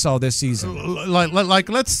on what we saw this season. Like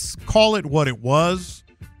let's call it what it was.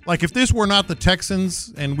 Like, if this were not the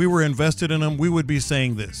Texans and we were invested in them, we would be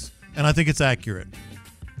saying this. And I think it's accurate.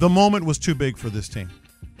 The moment was too big for this team.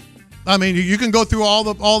 I mean, you can go through all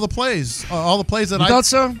the plays, that you thought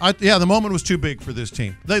so? Yeah, the moment was too big for this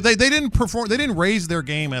team. They didn't perform. They didn't raise their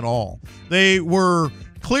game at all. They were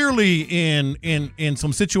clearly in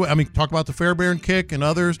some situation. I mean, talk about the Fairbairn kick and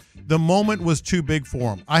others. The moment was too big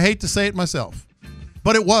for them. I hate to say it myself,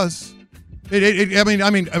 but it was.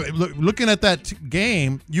 Looking at that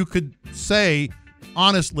game, you could say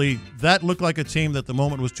honestly that looked like a team that the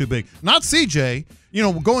moment was too big. Not CJ.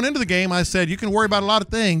 Going into the game, I said you can worry about a lot of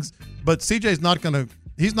things, but CJ's not going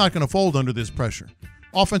to fold under this pressure.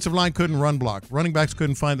 Offensive line couldn't run block. Running backs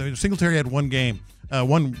couldn't find them. Singletary had one gain,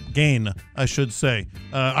 I should say.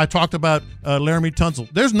 I talked about Laramie Tunsil.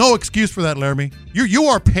 There's no excuse for that, Laramie. You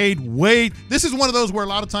are paid way. This is one of those where a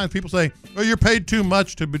lot of times people say, "Oh, you're paid too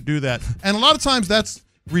much to do that," and a lot of times that's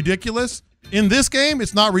ridiculous. In this game,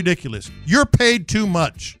 it's not ridiculous. You're paid too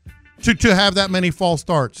much to have that many false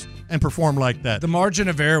starts and perform like that. The margin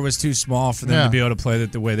of error was too small for them to be able to play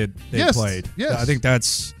the way that they played. Yes. I think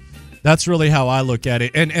that's really how I look at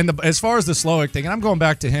it. And as far as the Slowick thing, and I'm going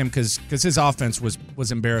back to him because his offense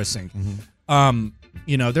was embarrassing. Mm-hmm.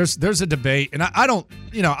 There's a debate, and I don't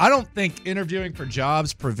think interviewing for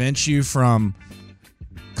jobs prevents you from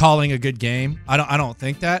calling a good game. I don't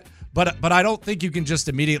think that. But I don't think you can just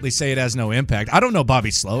immediately say it has no impact. I don't know Bobby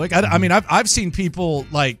Slowick. I mean, I've seen people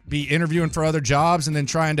be interviewing for other jobs and then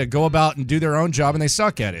trying to go about and do their own job and they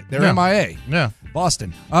suck at it. They're MIA. Yeah.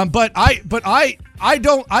 Boston. But I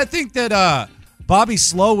think that Bobby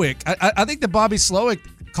Slowick. I think that Bobby Slowick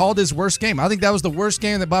called his worst game. I think that was the worst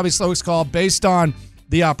game that Bobby Slowick's called based on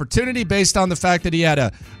the opportunity, based on the fact that he had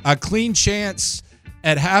a clean chance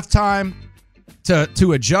at halftime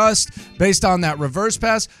to adjust, based on that reverse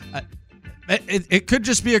pass. It could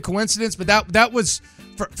just be a coincidence, but that was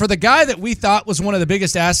for the guy that we thought was one of the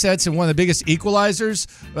biggest assets and one of the biggest equalizers.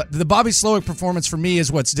 The Bobby Slowick performance for me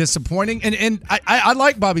is what's disappointing. And I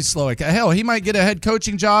like Bobby Slowick. Hell, he might get a head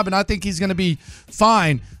coaching job, and I think he's going to be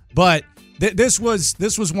fine. But this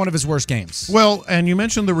was one of his worst games. Well, and you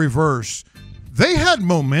mentioned the reverse. They had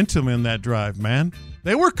momentum in that drive, man.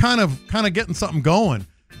 They were kind of getting something going,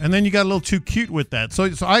 and then you got a little too cute with that. So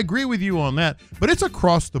I agree with you on that. But it's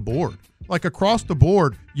across the board. Like across the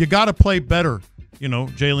board, you got to play better. You know,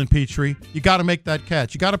 Jalen Petrie, you got to make that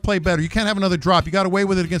catch. You got to play better. You can't have another drop. You got away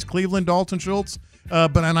with it against Cleveland, Dalton Schultz.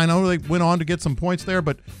 And I know they went on to get some points there,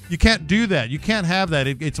 but you can't do that. You can't have that.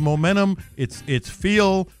 It's momentum. It's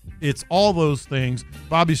feel. It's all those things.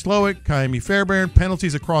 Bobby Slowick, Kaimi Fairbairn,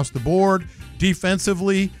 penalties across the board.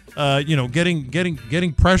 Defensively,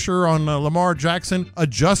 getting pressure on Lamar Jackson,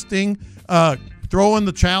 adjusting, throwing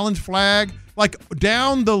the challenge flag. Like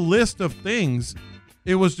down the list of things,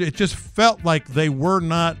 it just felt like they were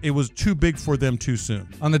not. It was too big for them too soon.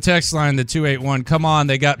 On the text line, the 281, come on,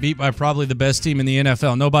 they got beat by probably the best team in the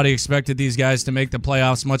NFL. Nobody expected these guys to make the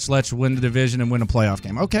playoffs, much less win the division and win a playoff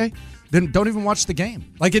game. Okay, then don't even watch the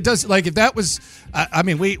game. Like it does. Like if that was,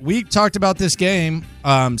 we talked about this game.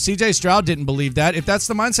 C.J. Stroud didn't believe that. If that's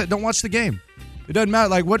the mindset, don't watch the game. It doesn't matter.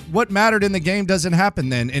 Like what mattered in the game doesn't happen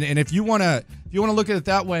then. And if you wanna look at it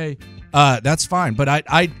that way. That's fine, but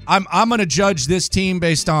I'm going to judge this team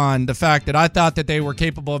based on the fact that I thought that they were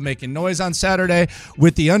capable of making noise on Saturday,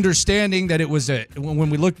 with the understanding that it was when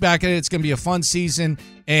we look back at it, it's going to be a fun season,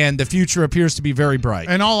 and the future appears to be very bright.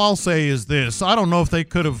 And all I'll say is this: I don't know if they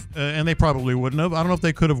could have, and they probably wouldn't have. I don't know if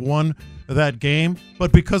they could have won that game,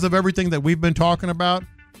 but because of everything that we've been talking about,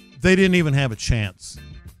 they didn't even have a chance.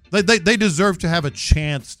 They deserve to have a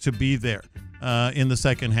chance to be there in the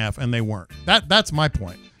second half, and they weren't. That's my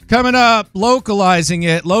point. Coming up, localizing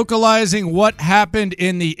what happened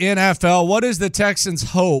in the NFL. What is the Texans'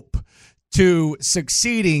 hope to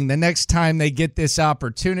succeeding the next time they get this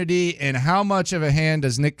opportunity, and how much of a hand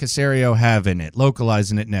does Nick Caserio have in it?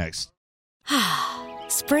 Localizing it next.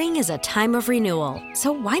 Spring is a time of renewal,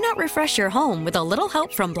 so why not refresh your home with a little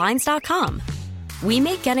help from Blinds.com? We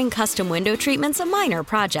make getting custom window treatments a minor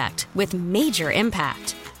project with major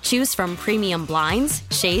impact. Choose from premium blinds,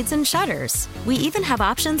 shades, and shutters. We even have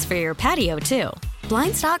options for your patio, too.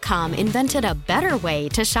 Blinds.com invented a better way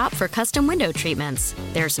to shop for custom window treatments.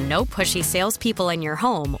 There's no pushy salespeople in your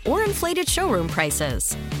home or inflated showroom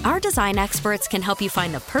prices. Our design experts can help you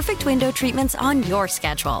find the perfect window treatments on your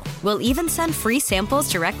schedule. We'll even send free samples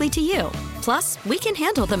directly to you. Plus, we can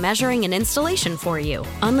handle the measuring and installation for you.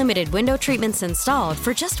 Unlimited window treatments installed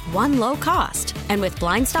for just one low cost. And with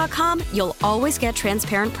Blinds.com, you'll always get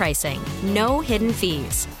transparent pricing. No hidden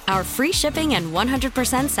fees. Our free shipping and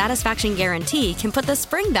 100% satisfaction guarantee can put the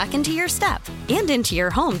spring back into your step and into your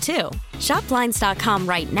home, too. Shop Blinds.com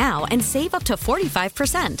right now and save up to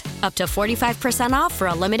 45%. Up to 45% off for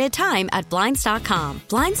a limited time at Blinds.com.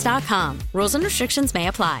 Blinds.com. Rules and restrictions may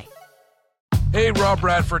apply. Hey, Rob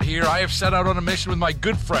Bradford here. I have set out on a mission with my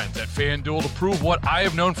good friends at FanDuel to prove what I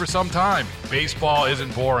have known for some time. Baseball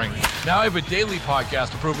isn't boring. Now I have a daily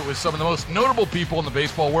podcast to prove it with some of the most notable people in the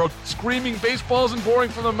baseball world, screaming baseball isn't boring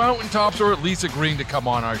from the mountaintops, or at least agreeing to come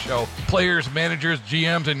on our show. Players, managers,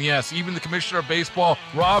 GMs, and yes, even the commissioner of baseball,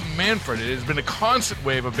 Rob Manfred. It has been a constant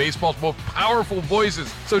wave of baseball's most powerful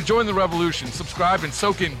voices. So join the revolution. Subscribe and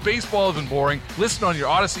soak in Baseball Isn't Boring. Listen on your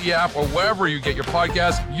Odyssey app or wherever you get your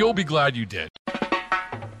podcast. You'll be glad you did.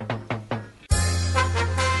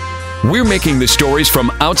 We're making the stories from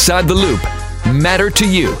outside the loop matter to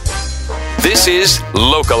you. This is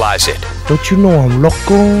Localizing. Don't you know I'm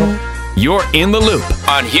local? You're in the loop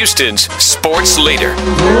on Houston's sports leader.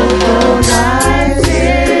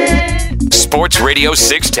 Sports Radio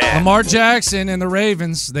 610. Lamar Jackson and the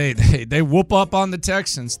Ravens, they whoop up on the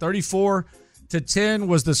Texans. 34-10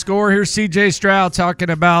 was the score. Here's C.J. Stroud talking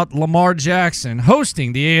about Lamar Jackson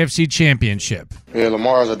hosting the AFC Championship. Yeah,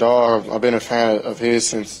 Lamar's a dog. I've been a fan of his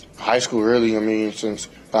since high school, really. I mean, since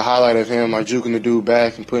the highlight of him, like juking the dude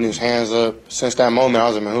back and putting his hands up. Since that moment, I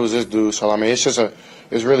was like, man, who's this dude? So, I mean,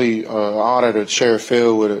 it's really an honor to share a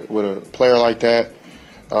field with a player like that.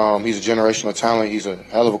 He's a generational talent. He's a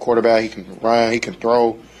hell of a quarterback. He can run. He can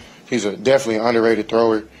throw. He's definitely an underrated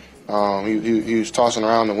thrower. He was tossing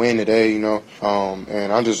around the wind today, you know,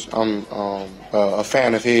 and I'm a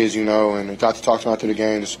fan of his, you know, and got to talk to him after the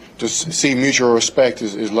game. Just see mutual respect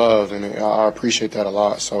is love, and I appreciate that a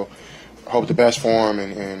lot. So hope the best for him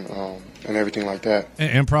and everything like that.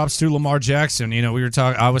 And props to Lamar Jackson. You know,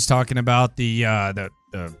 I was talking about the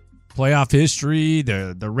playoff history,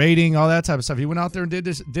 the rating, all that type of stuff. He went out there and did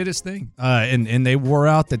his thing, and they wore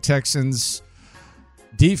out the Texans'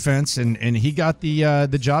 defense, and he got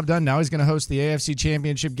the job done. Now he's going to host the AFC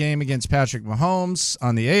Championship game against Patrick Mahomes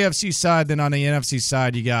on the AFC side. Then on the NFC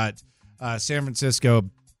side, you got San Francisco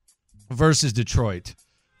versus Detroit.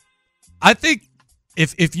 I think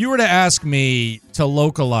if you were to ask me to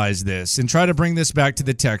localize this and try to bring this back to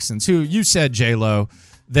the Texans, who you said, J-Lo,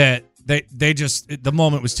 that they just, the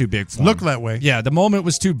moment was too big for them. Look that way. Yeah, the moment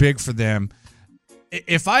was too big for them.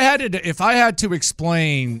 If I had to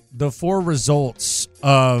explain the 4 results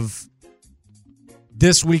of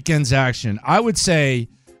this weekend's action, I would say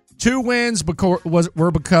 2 wins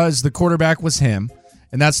were because the quarterback was him,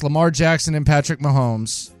 and that's Lamar Jackson and Patrick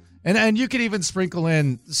Mahomes. And you could even sprinkle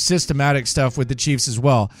in systematic stuff with the Chiefs as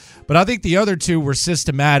well. But I think the other 2 were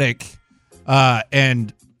systematic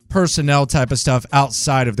and personnel type of stuff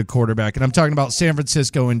outside of the quarterback. And I'm talking about San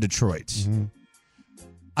Francisco and Detroit. Mm-hmm.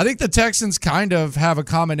 I think the Texans kind of have a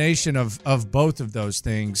combination of both of those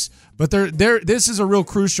things. But this is a real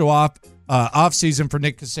crucial offseason for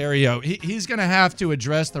Nick Caserio. He's going to have to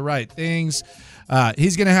address the right things.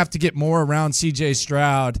 He's going to have to get more around C.J.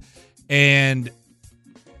 Stroud. And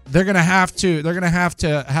they're going to have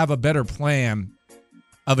to have a better plan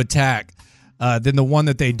of attack than the one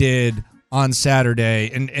that they did on Saturday,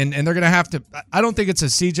 and they're going to have to. I don't think it's a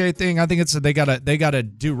CJ thing. I think it's they gotta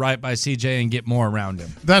do right by CJ and get more around him.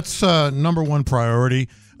 That's number one priority.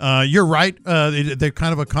 You're right. They're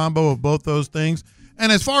kind of a combo of both those things.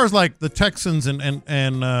 And as far as like the Texans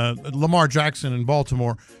and Lamar Jackson in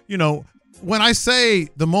Baltimore, you know, when I say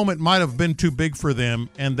the moment might have been too big for them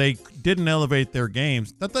and they didn't elevate their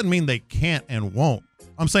games, that doesn't mean they can't and won't.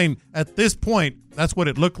 I'm saying at this point, that's what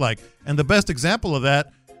it looked like. And the best example of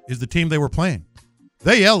that is the team they were playing.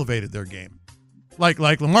 They elevated their game. Like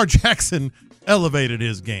Lamar Jackson elevated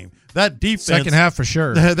his game. That defense, second half for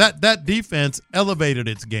sure. That defense elevated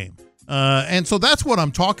its game. And so that's what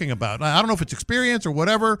I'm talking about. I don't know if it's experience or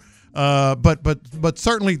whatever, but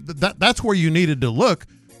certainly that's where you needed to look.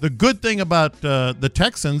 The good thing about the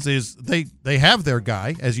Texans is they have their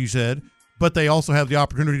guy, as you said, but they also have the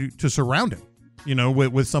opportunity to surround him, you know,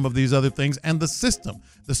 with some of these other things. And the system.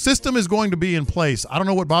 The system is going to be in place. I don't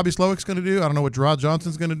know what Bobby Slowick's going to do. I don't know what Gerard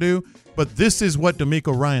Johnson's going to do. But this is what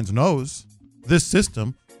DeMeco Ryans knows, this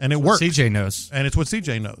system, and it works. CJ knows. And it's what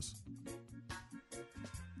CJ knows.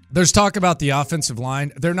 There's talk about the offensive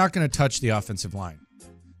line. They're not going to touch the offensive line.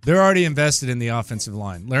 They're already invested in the offensive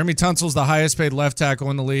line. Laramie Tunsil's the highest paid left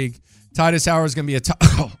tackle in the league. Titus Howard is going to be a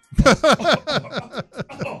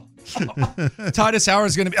Titus Howard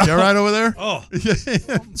is going to be. You all right over there? Oh,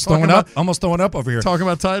 almost throwing up over here. Talking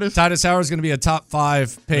about Titus. Titus Howard is going to be a top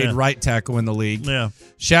 5 paid right tackle in the league. Yeah.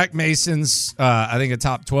 Shaq Mason's, I think, a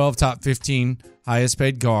top 12, top 15 highest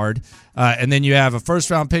paid guard. And then you have a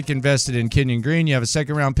first-round pick invested in Kenyon Green. You have a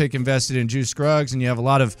second-round pick invested in Juice Scruggs, and you have a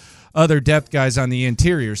lot of other depth guys on the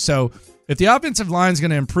interior. So if the offensive line is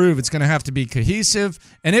going to improve, it's going to have to be cohesive.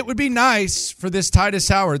 And it would be nice for this Titus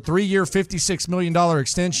Howard 3-year, $56 million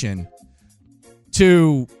extension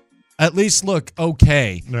to at least look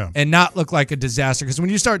okay and not look like a disaster. Because when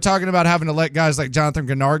you start talking about having to let guys like Jonathan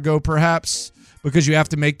Gennard go, perhaps, because you have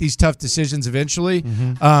to make these tough decisions eventually,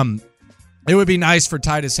 it would be nice for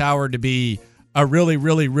Titus Howard to be a really,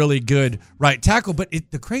 really, really good right tackle. But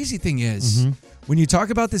the crazy thing is, when you talk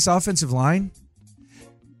about this offensive line,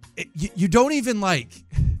 you don't even like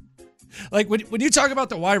when you talk about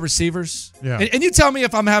the wide receivers, and you tell me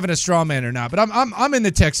if I'm having a straw man or not, but I'm in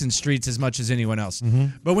the Texan streets as much as anyone else.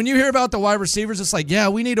 But when you hear about the wide receivers, it's like, yeah,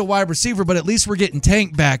 we need a wide receiver, but at least we're getting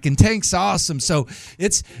Tank back, and Tank's awesome. So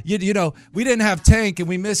it's you know, we didn't have Tank and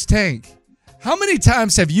we missed Tank. How many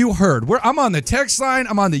times have you heard? I'm on the text line,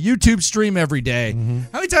 I'm on the YouTube stream every day.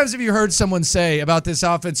 How many times have you heard someone say about this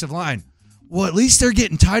offensive line, well, at least they're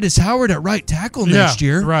getting Titus Howard at right tackle next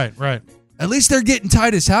year. Right. At least they're getting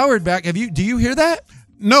Titus Howard back. Do you hear that?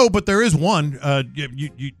 No, but there is one.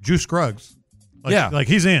 Juice Scruggs. Like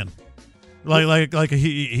he's in.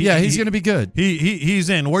 He's going to be good. He's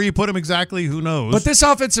in. Where you put him exactly, who knows? But this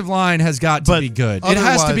offensive line has got to be good. It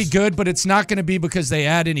has to be good, but it's not going to be because they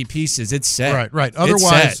add any pieces. It's set. Right.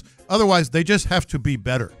 Otherwise, they just have to be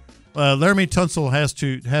better. Laramie Tunsil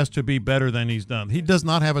has to be better than he's done. He does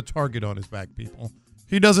not have a target on his back, people.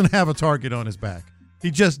 He doesn't have a target on his back. He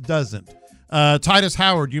just doesn't. Titus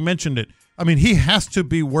Howard, you mentioned it. I mean, he has to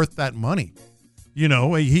be worth that money. You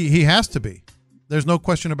know, he has to be. There's no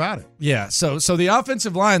question about it. Yeah, so the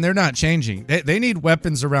offensive line, they're not changing. They need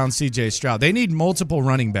weapons around C.J. Stroud. They need multiple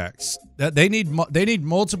running backs. They need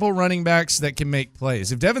multiple running backs that can make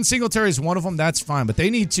plays. If Devin Singletary is one of them, that's fine. But they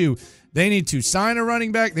need to sign a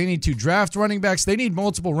running back. They need to draft running backs. They need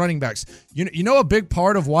multiple running backs. You know a big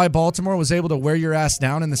part of why Baltimore was able to wear your ass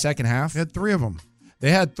down in the second half? They had 3 of them. They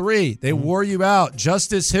had 3. They wore you out.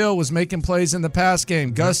 Justice Hill was making plays in the pass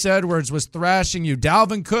game. Gus Edwards was thrashing you.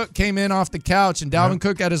 Dalvin Cook came in off the couch, and Dalvin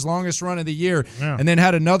Cook had his longest run of the year and then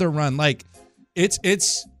had another run. Like,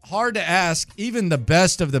 it's hard to ask even the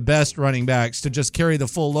best of the best running backs to just carry the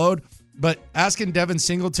full load, but asking Devin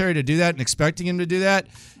Singletary to do that and expecting him to do that,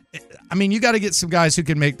 I mean, you got to get some guys who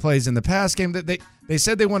can make plays in the pass game. They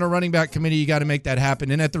said they want a running back committee. You got to make that happen.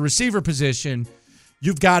 And at the receiver position,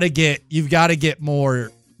 You've got to get more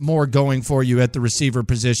going for you at the receiver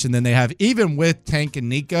position than they have. Even with Tank and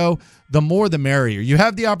Nico, the more the merrier. You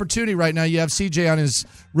have the opportunity right now. You have CJ on his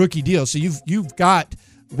rookie deal, so you've got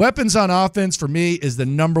weapons on offense. For me, is the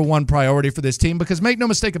number one priority for this team, because make no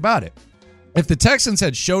mistake about it, if the Texans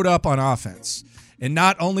had showed up on offense and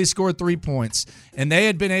not only scored 3 points, and they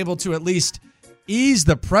had been able to at least ease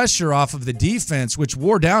the pressure off of the defense, which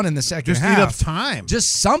wore down in the second half. Just need up time.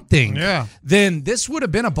 Just something. Yeah. Then this would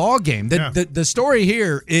have been a ball game. The story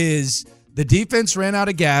here is the defense ran out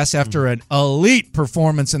of gas after an elite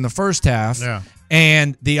performance in the first half. Yeah.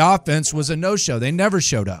 And the offense was a no-show. They never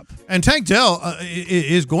showed up. And Tank Dell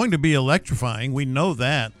is going to be electrifying. We know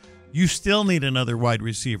that. You still need another wide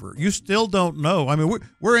receiver. You still don't know. I mean,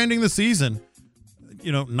 we're ending the season,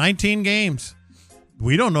 19 games.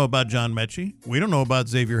 We don't know about John Mechie. We don't know about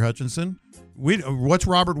Xavier Hutchinson. What's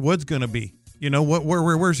Robert Woods going to be?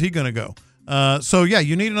 Where's he going to go? So, yeah,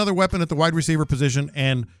 you need another weapon at the wide receiver position.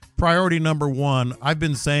 And priority number 1, I've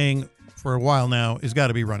been saying for a while now, is got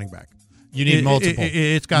to be running back. You need multiple.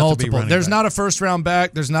 It's got to be running There's back. not a first-round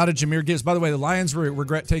back. There's not a Jameer Gibbs. By the way, the Lions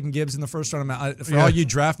regret taking Gibbs in the first round. For all you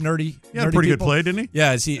draft nerdy He had a pretty people, good play, didn't he?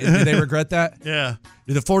 Yeah. Do they regret that? Yeah.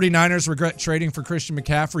 Do the 49ers regret trading for Christian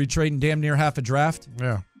McCaffrey, trading damn near half a draft?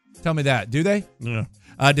 Yeah. Tell me that. Do they? Yeah.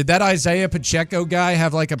 Did that Isaiah Pacheco guy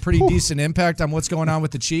have like a pretty decent impact on what's going on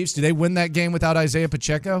with the Chiefs? Do they win that game without Isaiah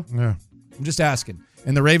Pacheco? Yeah. I'm just asking.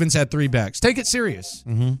 And the Ravens had 3 backs. Take it serious.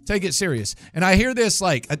 Mm-hmm. Take it serious. And I hear this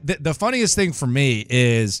like the funniest thing for me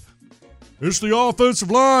is it's the offensive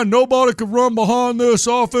line. Nobody could run behind this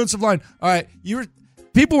offensive line. All right,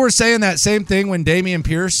 people were saying that same thing when Dameon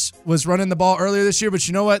Pierce was running the ball earlier this year, but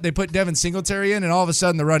you know what? They put Devin Singletary in, and all of a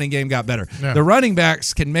sudden the running game got better. Yeah. The running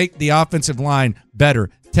backs can make the offensive line better.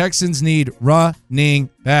 Texans need running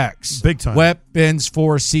backs. Big time. Weapons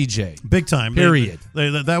for CJ. Big time. Period.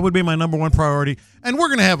 That would be my number 1 priority. And we're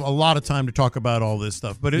going to have a lot of time to talk about all this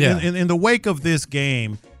stuff. But in the wake of this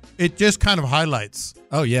game, it just kind of highlights.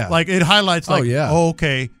 Oh, yeah. Like, it highlights, like, oh,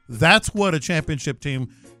 okay, that's what a championship team,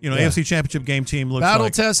 AFC championship game team looks like.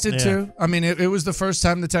 Battle-tested, too. I mean, it was the first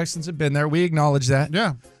time the Texans had been there. We acknowledge that.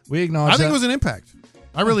 Yeah. We acknowledge that. I think it was an impact.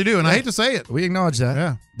 I really do, and I hate to say it. We acknowledge that.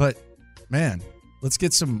 Yeah. But, man, let's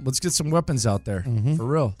get some weapons out there. Mm-hmm. For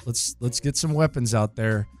real. Let's get some weapons out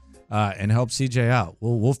there and help CJ out.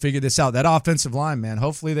 We'll figure this out. That offensive line, man,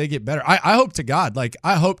 hopefully they get better. I hope to God,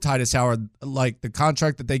 I hope Titus Howard, the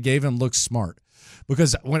contract that they gave him looks smart.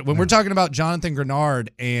 Because when we're talking about Jonathan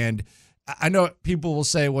Grenard, and I know people will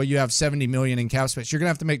say, well, you have $70 million in cap space. You're going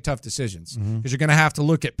to have to make tough decisions because you're going to have to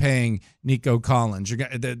look at paying Nico Collins.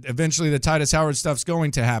 Eventually the Titus Howard stuff's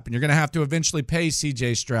going to happen. You're going to have to eventually pay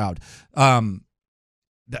CJ Stroud.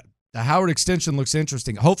 The Howard extension looks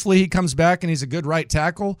interesting. Hopefully he comes back and he's a good right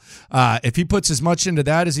tackle. If he puts as much into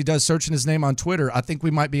that as he does searching his name on Twitter, I think we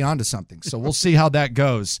might be onto something. So we'll see how that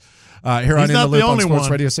goes here on In the Loop on Sports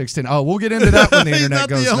Radio 610. Oh, we'll get into that when the internet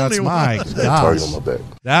goes nuts. My gosh.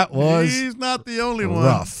 That was He's not the only one.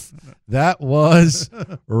 Rough. That was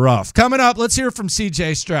rough. Coming up, let's hear from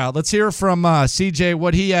CJ Stroud. Let's hear from CJ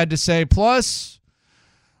what he had to say. Plus,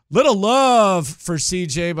 little love for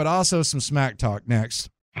CJ, but also some smack talk next.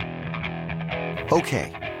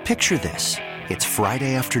 Okay, picture this. It's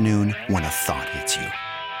Friday afternoon when a thought hits you.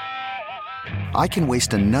 I can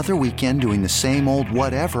waste another weekend doing the same old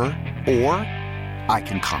whatever, or I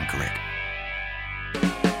can conquer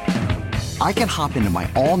it. I can hop into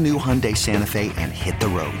my all-new Hyundai Santa Fe and hit the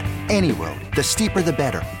road. Any road. The steeper, the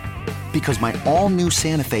better. Because my all-new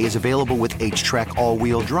Santa Fe is available with H-Track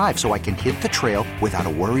all-wheel drive, so I can hit the trail without a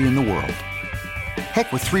worry in the world.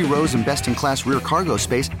 Heck, with 3 rows and best-in-class rear cargo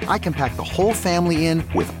space, I can pack the whole family in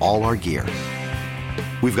with all our gear.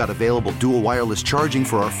 We've got available dual wireless charging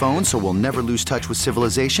for our phones, so we'll never lose touch with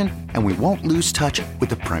civilization, and we won't lose touch with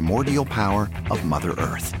the primordial power of Mother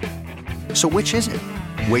Earth. So which is it?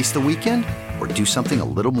 Waste the weekend or do something a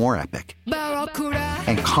little more epic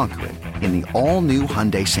and conquer it in the all-new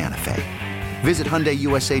Hyundai Santa Fe. Visit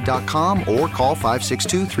HyundaiUSA.com or call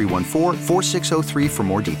 562-314-4603 for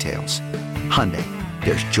more details. Hyundai,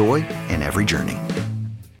 there's joy in every journey.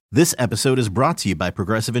 This episode is brought to you by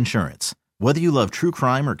Progressive Insurance. Whether you love true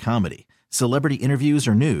crime or comedy, celebrity interviews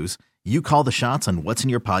or news, you call the shots on what's in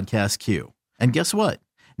your podcast queue. And guess what?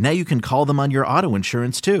 Now you can call them on your auto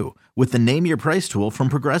insurance too with the Name Your Price tool from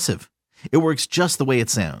Progressive. It works just the way it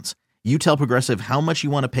sounds. You tell Progressive how much you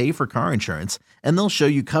want to pay for car insurance, and they'll show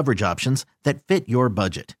you coverage options that fit your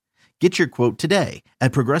budget. Get your quote today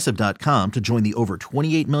at Progressive.com to join the over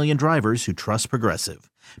 28 million drivers who trust Progressive.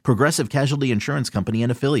 Progressive Casualty Insurance Company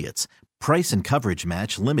and Affiliates. Price and coverage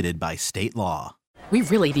match limited by state law. We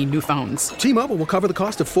really need new phones. T-Mobile will cover the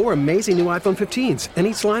cost of 4 amazing new iPhone 15s, and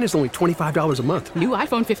each line is only $25 a month. New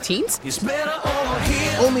iPhone 15s? It's better over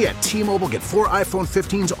here. Only at T-Mobile, get 4 iPhone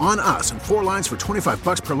 15s on us and 4 lines for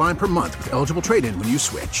 $25 per line per month with eligible trade-in when you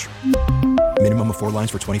switch. Minimum of 4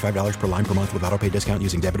 lines for $25 per line per month with autopay discount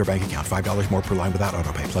using debit or bank account. $5 more per line without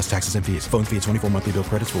autopay, plus taxes and fees. Phone fee at 24 monthly bill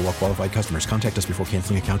credits for well-qualified customers. Contact us before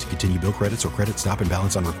canceling account to continue bill credits or credit stop and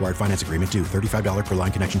balance on required finance agreement due. $35 per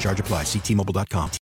line connection charge applies. See T-Mobile.com.